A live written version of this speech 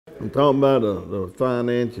I'm talking about the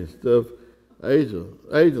finance and stuff. There's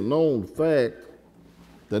a known fact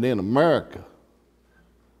that in America,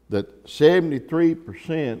 that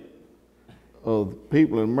 73% of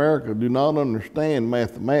people in America do not understand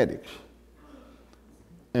mathematics,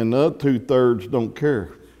 and the other 2/3 don't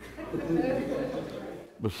care.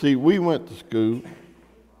 But see, we went to school.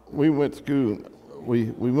 We went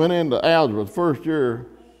into algebra. The first year,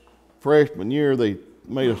 freshman year, they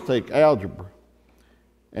made us take algebra.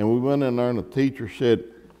 And we went in there and the teacher said,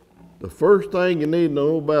 the first thing you need to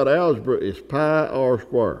know about algebra is pi r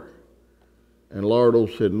squared. And Lardo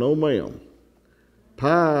said, no ma'am.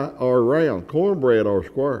 Pi r round, cornbread r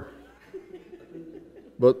squared.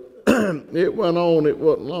 But it went on, it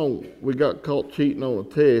wasn't long. We got caught cheating on a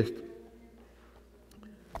test.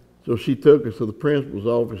 So she took us to the principal's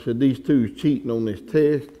office, said, these two's cheating on this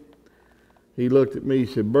test. He looked at me, he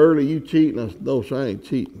said, Burley, you cheating? I said, no, sir, I ain't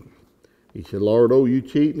cheating. He said, Lardo, you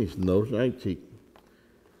cheating? He said, no, sir, I ain't cheating.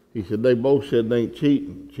 He said, they both said they ain't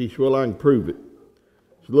cheating. She said, well, I can prove it.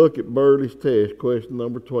 So look at Burley's test, question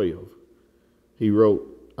number 12. He wrote,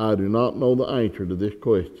 I do not know the answer to this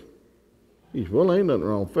question. He said, well, ain't nothing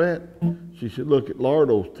wrong with that. She said, look at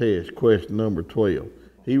Lardo's test, question number 12.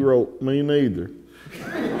 He wrote, me neither.